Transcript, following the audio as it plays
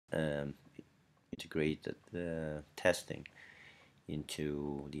um, integrated testing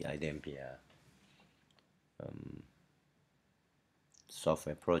into the iDempiere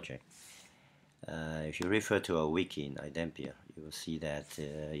software project. If you refer to our wiki in iDempiere, you will see that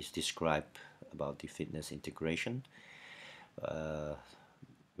it's described about the fitness integration,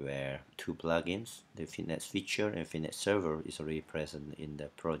 where two plugins, the fitness feature and fitness server, is already present in the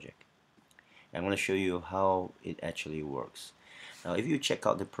project. I'm going to show you how it actually works. Now, if you check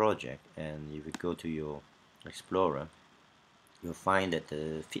out the project and if you go to your Explorer, you'll find that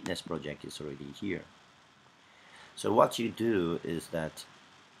the fitness project is already here. So what you do is that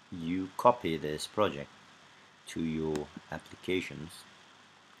you copy this project to your applications,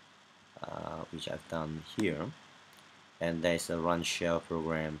 which I've done here, and there's a run shell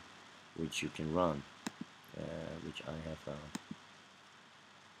program which you can run, which I have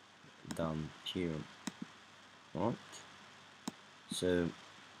done here. Right. So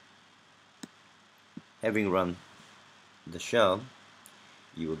having run the shell,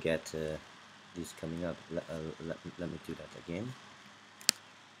 you will get this coming up. Let me do that again.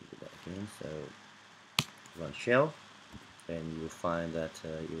 So run shell, and you will find that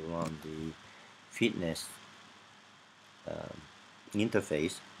you run the fitness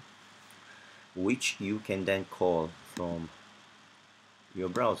interface, which you can then call from your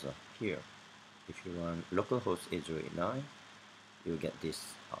browser here. If you run localhost 8089, you'll get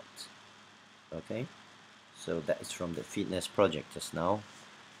this out. Okay, so that is from the fitness project just now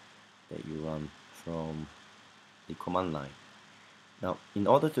that you run from the command line. Now, in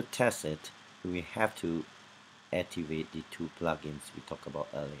order to test it, we have to activate the two plugins we talked about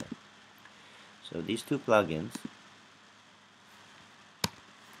earlier. So these two plugins,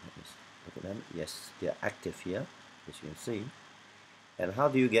 look at them. Yes, they are active here, as you can see. And how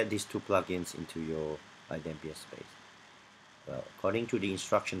do you get these two plugins into your iDempiere space? Well, according to the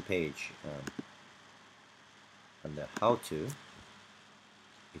instruction page under how to,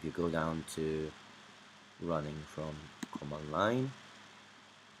 if you go down to running from command line,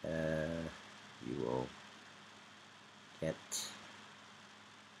 you will get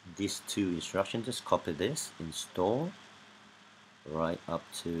these two instructions. Just copy this, install, right up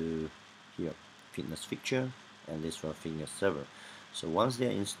to here, fitness feature, and this for fitness server. So once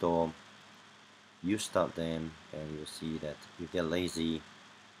they're installed, you start them, and you'll see that if they're lazy,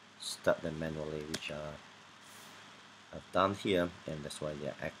 start them manually, which I've done here, and that's why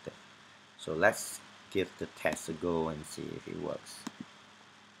they're active. So let's give the test a go and see if it works.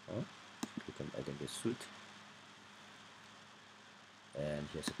 Click on iDempiere suite, and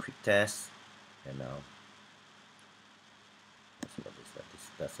here's a quick test. And now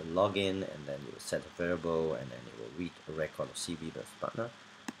that's a login, and then you will set a variable, and then it will read a record of cv.partner.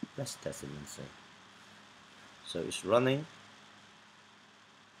 Let's test it and see. So it's running.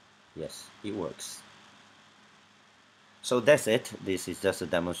 Yes, it works. So that's it. This is just a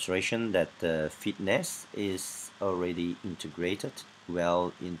demonstration that fitness is already integrated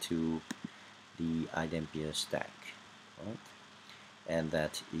well into the iDempiere stack, right? And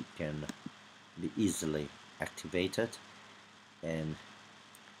that it can be easily activated, and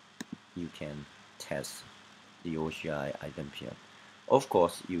you can test the OSGi iDempiere. Of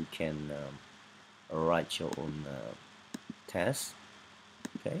course, you can write your own test.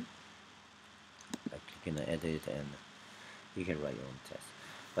 Okay, by clicking on edit, and you can write your own test.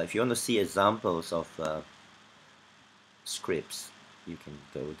 But if you want to see examples of scripts, you can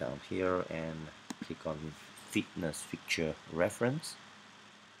go down here and click on fitness feature reference,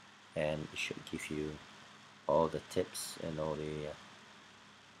 and it should give you all the tips and all the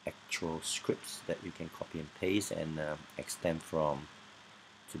actual scripts that you can copy and paste and extend from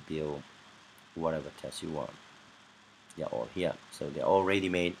to build whatever test you want. They're all here, so they're all ready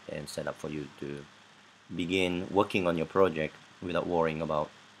made and set up for you to begin working on your project without worrying about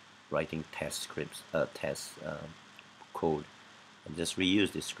writing test scripts, test code, and just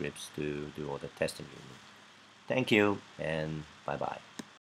reuse these scripts to do all the testing you need. Thank you, and bye bye.